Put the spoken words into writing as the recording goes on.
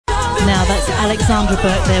Alexandra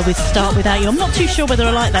Burke there with Start Without You. I'm not too sure whether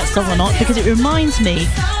I like that song or not, because it reminds me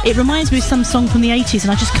of some song from the 80s,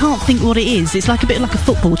 and I just can't think what it is. It's like a bit like a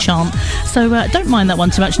football chant, so don't mind that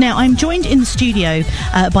one too much. Now, I'm joined in the studio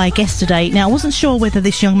by a guest today. Now, I wasn't sure whether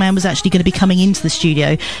this young man was actually going to be coming into the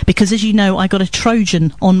studio, because as you know, I got a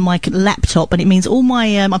Trojan on my laptop, and it means all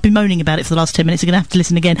my I've been moaning about it for the last 10 minutes. You're going to have to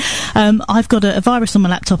listen again. I've got a virus on my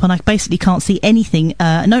laptop, and I basically can't see anything,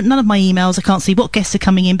 none of my emails. I can't see what guests are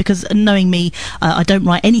coming in, because knowing me, I don't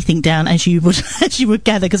write anything down, as you would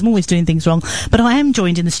gather, because I'm always doing things wrong. But I am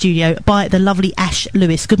joined in the studio by the lovely Ash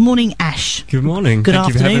Lewis. Good morning, Ash. Good morning. Good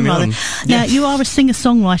Thank afternoon, you for having rather. me on. Now, Yes. you are a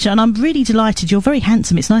singer-songwriter, and I'm really delighted. You're very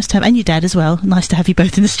handsome. It's nice to have, and your dad as well. Nice to have you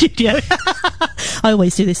both in the studio. I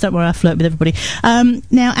always do this. Don't worry, I flirt with everybody.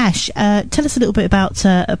 Now, Ash, tell us a little bit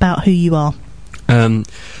about who you are. As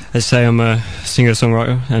I say, I'm a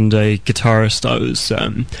singer-songwriter and a guitarist.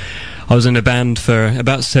 I was in a band for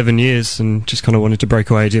about 7 years and just kind of wanted to break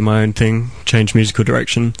away, do my own thing, change musical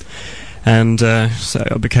direction. And so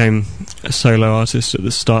I became a solo artist at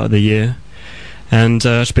the start of the year. And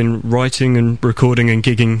I've been writing and recording and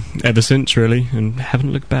gigging ever since, really, and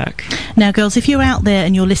haven't looked back. Now, girls, if you're out there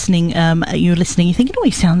and you're listening, you're thinking, oh,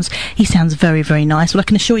 he sounds very, very nice. Well, I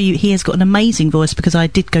can assure you he has got an amazing voice, because I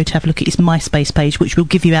did go to have a look at his MySpace page, which will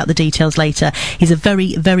give you out the details later. He's a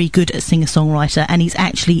very, very good singer-songwriter, and he's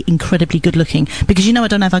actually incredibly good-looking, because you know I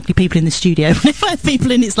don't have ugly people in the studio. If I have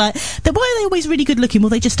people in, it's like, why are they always really good-looking? Well,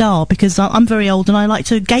 they just are, because I'm very old and I like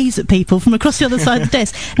to gaze at people from across the other side of the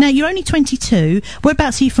desk. Now, you're only 22.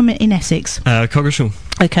 Whereabouts are you from in Essex? Coggeshall.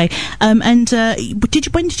 Okay. When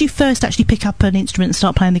did you first actually pick up an instrument and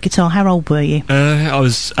start playing the guitar? How old were you? I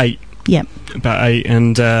was 8. Yeah. About 8,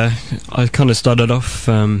 and I kind of started off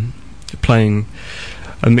playing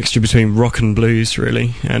a mixture between rock and blues,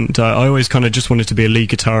 really. And I always kind of just wanted to be a lead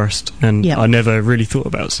guitarist, and I never really thought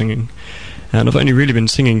about singing. And I've only really been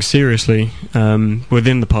singing seriously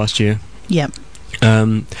within the past year. Yeah.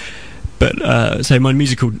 But so my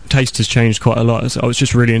musical taste has changed quite a lot. So I was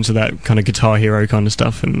just really into that kind of Guitar Hero kind of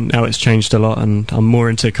stuff, and now it's changed a lot, and I'm more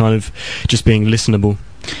into kind of just being listenable.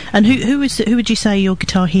 And who would you say are your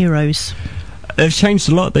guitar heroes? They've changed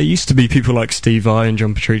a lot. There used to be people like Steve Vai and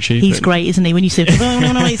John Petrucci. He's great, isn't he? When you say,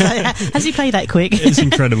 has he played that quick? It's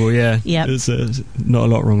incredible, yeah. Yeah. There's not a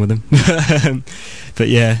lot wrong with him. But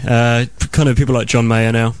yeah, kind of people like John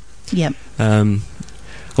Mayer now. Yeah.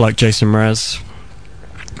 Like Jason Mraz.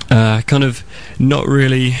 Kind of not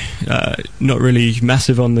really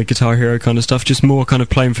massive on the Guitar Hero kind of stuff, just more kind of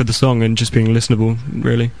playing for the song and just being listenable,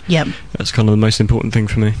 really. Yep. That's kind of the most important thing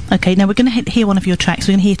for me. Okay, now we're going to hear one of your tracks.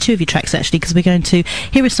 We're going to hear two of your tracks, actually, because we're going to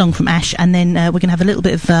hear a song from Ash, and then we're going to have a little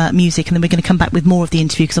bit of music, and then we're going to come back with more of the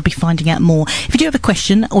interview, because I'll be finding out more. If you do have a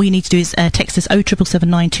question, all you need to do is text us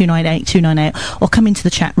 07779 298 298, or come into the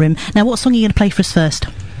chat room. Now, what song are you going to play for us first?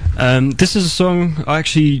 This is a song I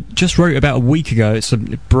actually just wrote about a week ago. It's a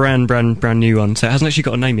brand new one, so it hasn't actually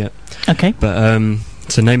got a name yet. Okay. But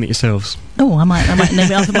so name it yourselves. Oh, I might name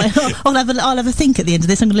it. I'll have a think at the end of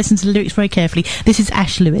this. I'm going to listen to the lyrics very carefully. This is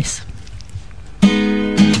Ash Lewis.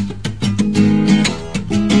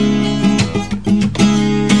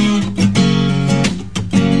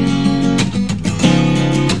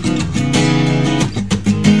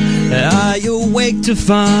 Are you awake to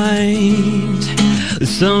find the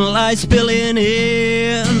sunlight spilling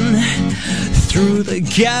in through the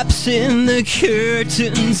gaps in the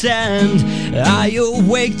curtains? And are you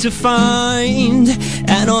awake to find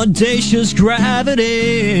an audacious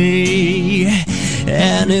gravity?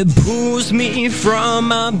 And it pulls me from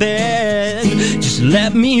my bed. Just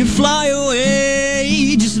let me fly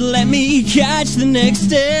away. Just let me catch the next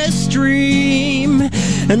stream,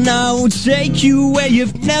 and I will take you where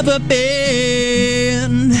you've never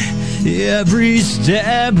been. Every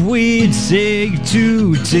step we take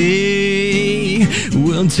today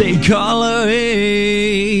will take all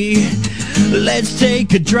away. Let's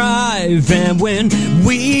take a drive, and when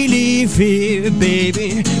we leave here,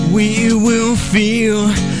 baby, we will feel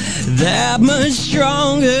that much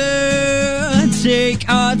stronger. Take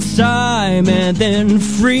our time and then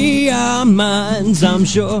free our minds. I'm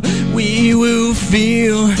sure we will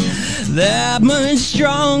feel that much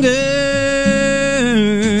stronger.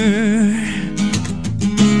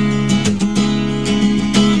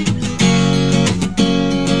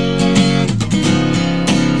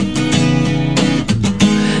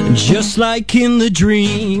 Just like in the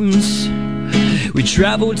dreams we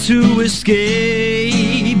travel to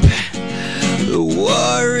escape the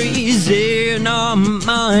worries in our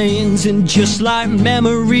minds, and just like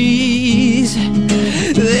memories,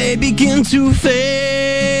 they begin to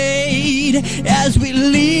fade. fade as we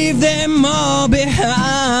leave them all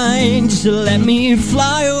behind. Just let me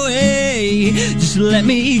fly away, just let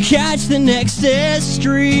me catch the next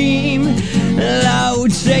stream. I will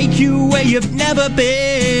take you where you've never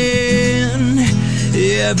been.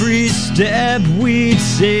 Every step we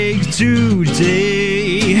take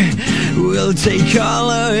today will take all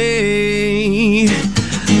away.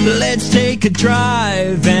 Let's take a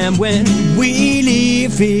drive, and when we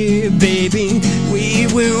leave here, baby, we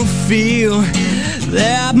will feel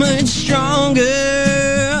that much stronger.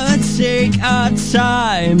 Take our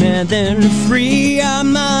time and then free our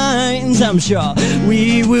minds. I'm sure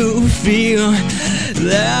we will feel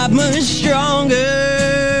that much stronger.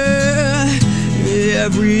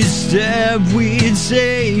 Every step we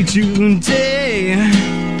take today,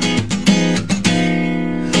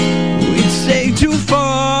 we take too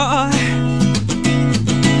far.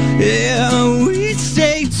 Yeah, we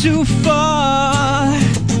take too far.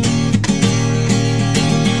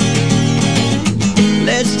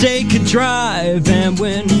 Let's take a drive, and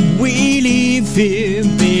when we leave here,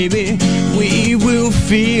 baby, we will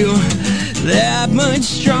feel that much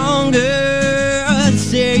stronger.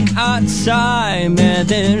 Take our time and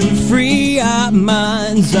then free our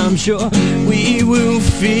minds. I'm sure we will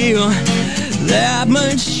feel that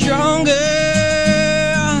much stronger.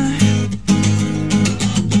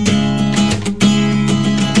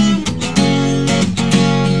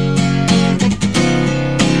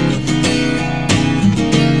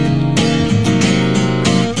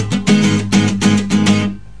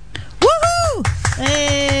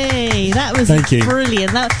 Thank you.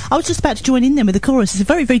 Brilliant. I was just about to join in there with the chorus. It's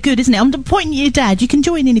very, very good, isn't it? I'm pointing at your dad. You can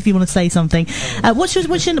join in if you want to say something. What's your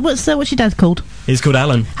dad called? He's called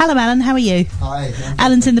Alan. Hello, Alan. How are you? Hi.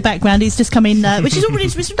 Alan's in the background. He's just come in, which is already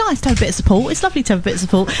it's nice to have a bit of support. It's lovely to have a bit of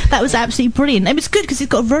support. That was absolutely brilliant. It was good because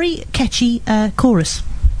it's got a very catchy chorus.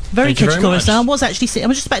 Very catchy chorus. I was actually I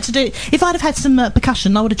was just about to do it. If I'd have had some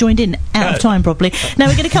percussion, I would have joined in out of time probably. Now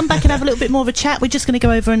we're going to come back and have a little bit more of a chat. We're just going to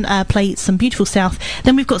go over and play some beautiful South.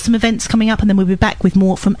 Then we've got some events coming up, and then we'll be back with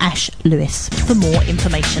more from Ash Lewis for more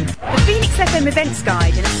information. The Phoenix FM Events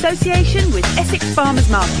Guide in association with Essex Farmers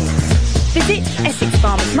Markets. Visit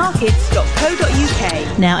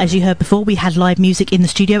essexfarmersmarkets.co.uk. Now, as you heard before, we had live music in the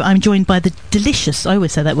studio. I'm joined by the delicious, I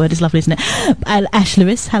always say that word, it's lovely, isn't it? Ash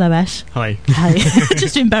Lewis. Hello, Ash. Hi. Hi.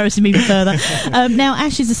 Just to embarrass him even further. Now,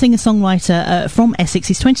 Ash is a singer-songwriter from Essex.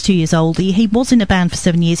 He's 22 years old. He was in a band for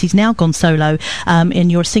 7 years. He's now gone solo, and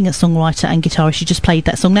you're a singer-songwriter and guitarist. You just played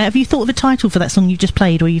that song. Now, have you thought of a title for that song you've just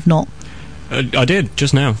played, or you've not? I did,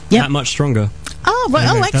 just now. Yep. That Much Stronger. Oh, right.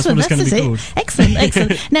 Anyway, oh, excellent. That's it.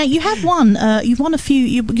 Excellent. Now you have won. You've won a few.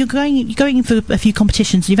 You're going for a few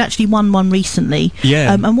competitions. You've actually won one recently.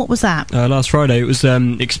 Yeah. And what was that? Last Friday it was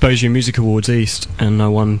Exposure Music Awards East, and I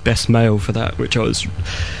won Best Male for that, which I was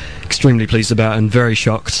extremely pleased about and very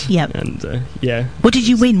shocked. Yep. And yeah. What did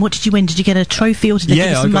you win? Did you get a trophy, or did they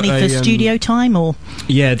give you some money for studio time, or?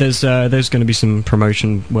 Yeah, there's going to be some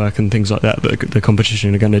promotion work and things like that the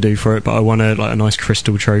competition are going to do for it. But I won a nice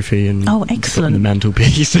crystal trophy and excellent, on the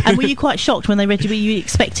mantelpiece. And were you quite shocked when they read? Were you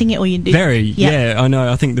expecting it, or you? Very. Yeah, I know.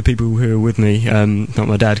 I think the people who were with me, not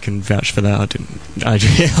my dad, can vouch for that. I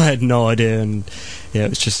had no idea, and yeah,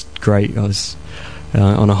 it was just great. I was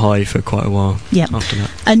on a high for quite a while. After that.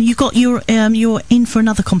 And you got you're in for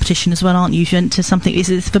another competition as well, aren't you? You went to something. Is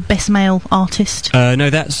it for Best Male Artist? No,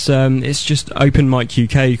 that's it's just Open Mic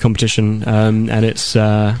UK competition, and it's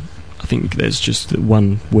I think there's just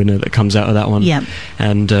one winner that comes out of that one. Yeah.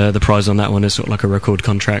 And the prize on that one is sort of like a record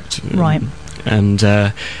contract. Right. And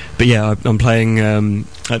but yeah, I'm playing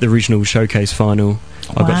at the regional showcase final.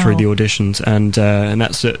 I got through the auditions, and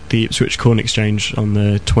that's at the Ipswich Corn Exchange on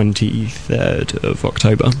the 23rd of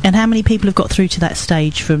October. And how many people have got through to that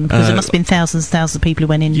stage? Because there must have been thousands of people who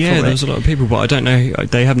went in. Yeah, for there's a lot of people, but I don't know.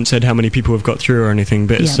 They haven't said how many people have got through or anything.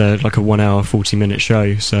 But it's like a 1 hour 40-minute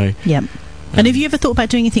show. So yeah. And have you ever thought about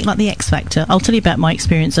doing anything like the X Factor? I'll tell you about my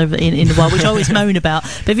experience over in the wild, which I always moan about.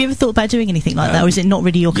 But have you ever thought about doing anything like that, or is it not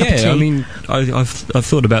really your cup of tea? Yeah, I mean, I've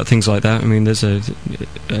thought about things like that. I mean, there's a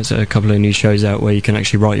couple of new shows out where you can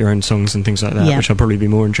actually write your own songs and things like that, which I'd probably be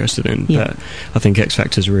more interested in. But I think X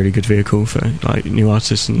Factor's a really good vehicle for like new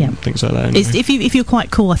artists and things like that. Anyway. If you're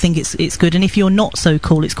quite cool, I think it's good. And if you're not so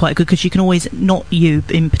cool, it's quite good because you can always, not you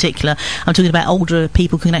in particular, I'm talking about older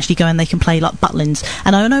people, can actually go and they can play like Butlins.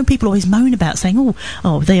 And I know people always moan about about saying,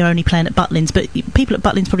 oh, they are only playing at Butlins, but people at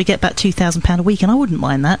Butlins probably get about £2,000 a week, and I wouldn't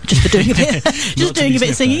mind that just for doing a bit, just doing a bit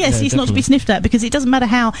of singing. Yes, it's not to be sniffed at, because it doesn't matter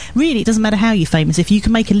how you're famous. If you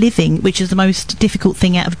can make a living, which is the most difficult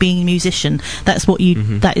thing out of being a musician, that's what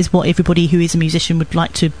that is what everybody who is a musician would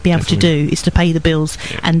like to be able to do, is to pay the bills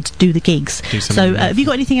and do the gigs. So have you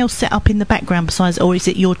got anything else set up in the background besides, or is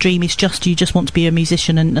it your dream is you just want to be a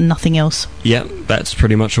musician and nothing else? Yeah, that's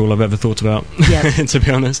pretty much all I've ever thought about, to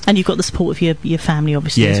be honest. And you've got the support of your family,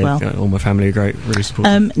 obviously, as well. Yeah, all my family are great, really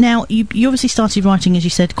supportive. Now, you obviously started writing, as you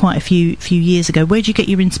said, quite a few years ago. Where did you get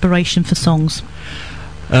your inspiration for songs?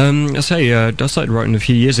 I started writing a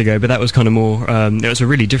few years ago, but that was kind of more, it was a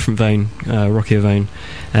really different vein, rockier vein,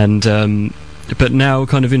 and but now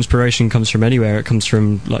kind of inspiration comes from anywhere. It comes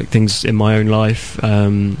from like things in my own life.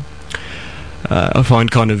 I find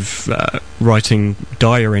kind of writing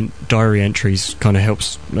diary entries kind of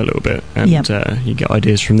helps a little bit, and you get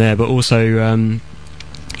ideas from there, but also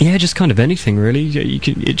just kind of anything really.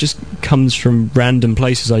 It just comes from random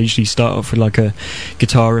places. I usually start off with like a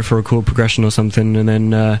guitar riff or a chord progression or something, and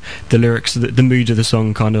then the lyrics, the mood of the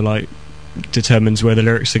song kind of like determines where the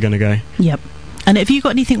lyrics are going to go. Yep. And have you got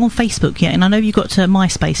anything on Facebook yet? And I know you've got a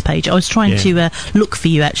MySpace page. I was trying to look for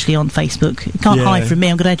you actually on Facebook. You can't hide from me.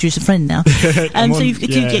 I'm going to add you as a friend now. So you've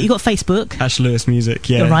got Facebook. Ash Lewis Music,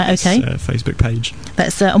 Right, okay. Facebook page.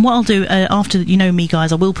 That's and what I'll do after, you know me,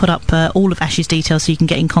 guys, I will put up all of Ash's details so you can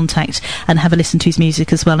get in contact and have a listen to his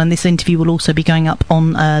music as well. And this interview will also be going up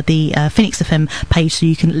on the Phoenix FM page, so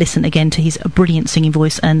you can listen again to his brilliant singing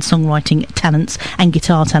voice and songwriting talents and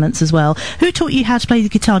guitar talents as well. Who taught you how to play the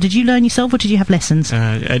guitar? Did you learn yourself, or did you have lessons?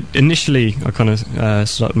 Initially, I kind of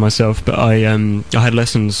started myself, but I had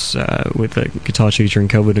lessons with a guitar tutor in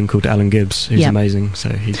Kelvedon called Alan Gibbs, who's amazing. So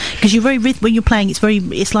because you're very when you're playing, I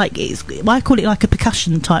call it like a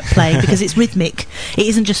percussion type playing because it's rhythmic. It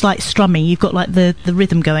isn't just like strumming. You've got like the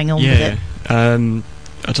rhythm going on with it.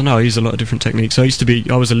 I don't know. I use a lot of different techniques. I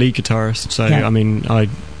was a lead guitarist, so I mean, a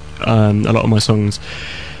lot of my songs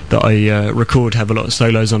that I record have a lot of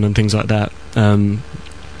solos on and things like that.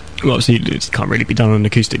 Well, obviously, it can't really be done on an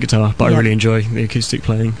acoustic guitar, but I really enjoy the acoustic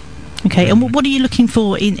playing. Okay, and what are you looking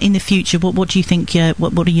for in the future? What do you think?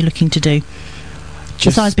 What are you looking to do?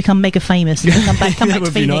 Besides become mega famous and come back that to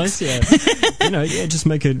would Phoenix. Be nice, just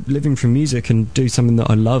make a living from music and do something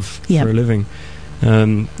that I love for a living.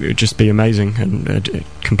 It would just be amazing and a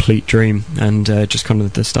complete dream, and just kind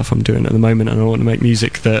of the stuff I'm doing at the moment. And I want to make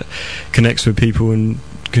music that connects with people and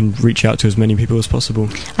can reach out to as many people as possible.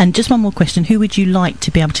 And just one more question: who would you like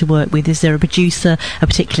to be able to work with? Is there a producer, a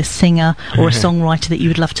particular singer, or a songwriter that you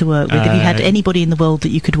would love to work with? Have you had anybody in the world that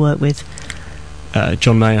you could work with?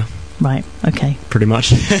 John Mayer. Right, okay. Pretty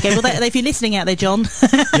much. Okay, well, if you're listening out there, John,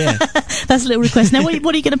 that's a little request. Now, what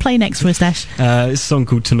are you going to play next for us, Dash? It's a song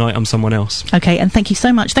called Tonight I'm Someone Else. Okay, and thank you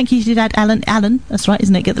so much. Thank you to your dad, Alan, that's right,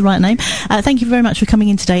 isn't it? Get the right name. Thank you very much for coming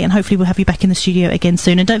in today, and hopefully we'll have you back in the studio again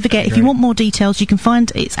soon. And don't forget, if you want more details, you can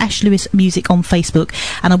find it's Ash Lewis Music on Facebook,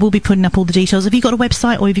 and I will be putting up all the details. Have you got a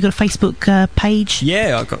website, or have you got a Facebook page?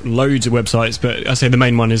 Yeah, I've got loads of websites, but I say the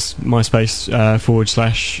main one is MySpace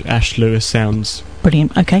 / Ash Lewis Sounds.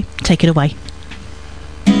 Brilliant. Okay, take it away.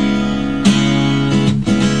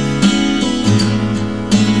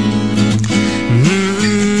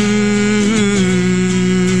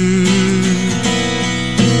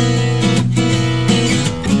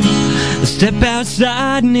 Step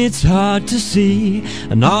outside and it's hard to see,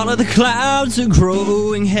 and all of the clouds are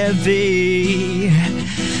growing heavy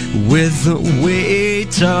with the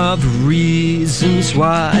weight of reasons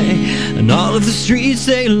why, and all of the streets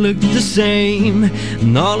they look the same,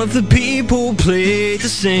 and all of the people play the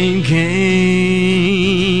same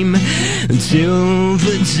game until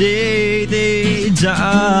the day they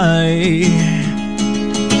die.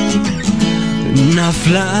 And I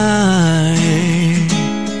fly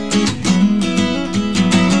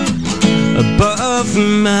above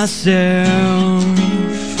myself,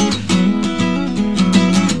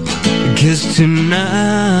 'cause tonight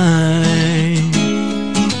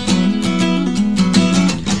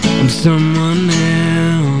I'm someone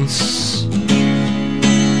else.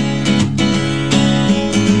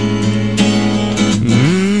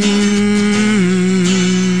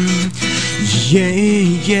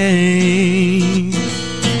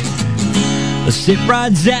 I'll sit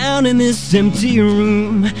right down in this empty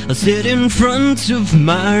room, I'll sit in front of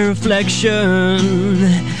my reflection,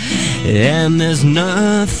 and there's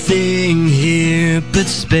nothing here but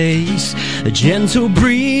space, a gentle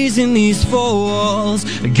breeze in these four walls,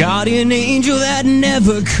 a guardian angel that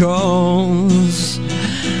never calls,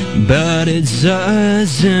 but it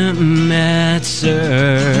doesn't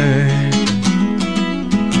matter.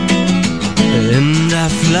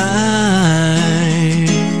 fly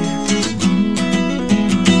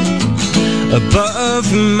above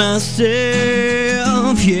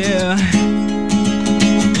myself, yeah.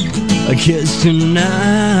 'Cause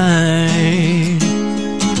tonight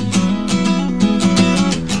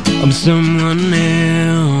I'm someone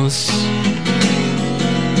else.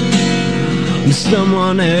 I'm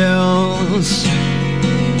someone else.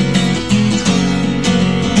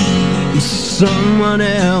 I'm someone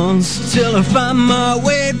else till I find my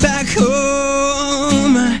way back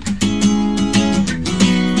home.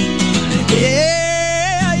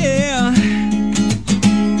 Yeah, yeah.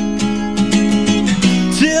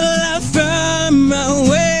 Till I find my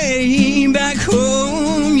way back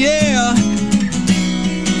home, yeah.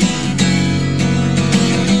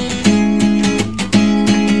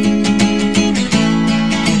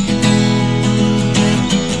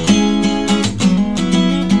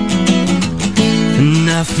 And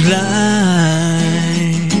I fly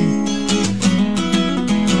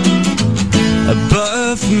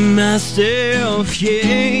above myself,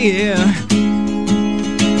 yeah, yeah.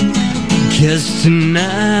 'Cause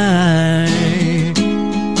tonight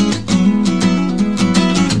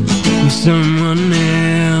I'm someone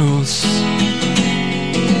else.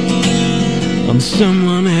 I'm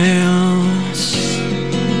someone else.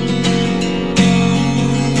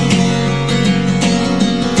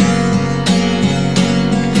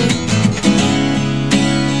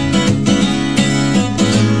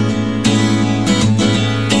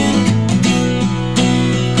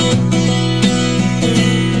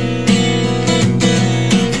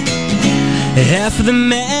 Half of the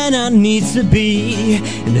man I need to be,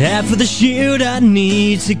 and half of the shield I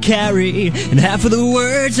need to carry, and half of the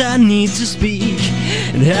words I need to speak,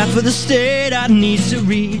 and half of the state I need to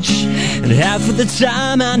reach, and half of the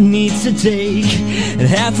time I need to take, and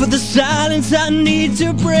half of the silence I need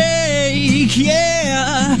to break.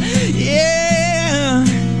 Yeah, yeah.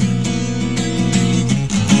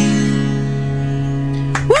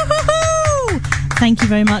 Woohoo! Thank you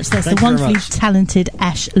very much. That's the wonderfully talented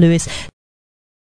Ash Lewis.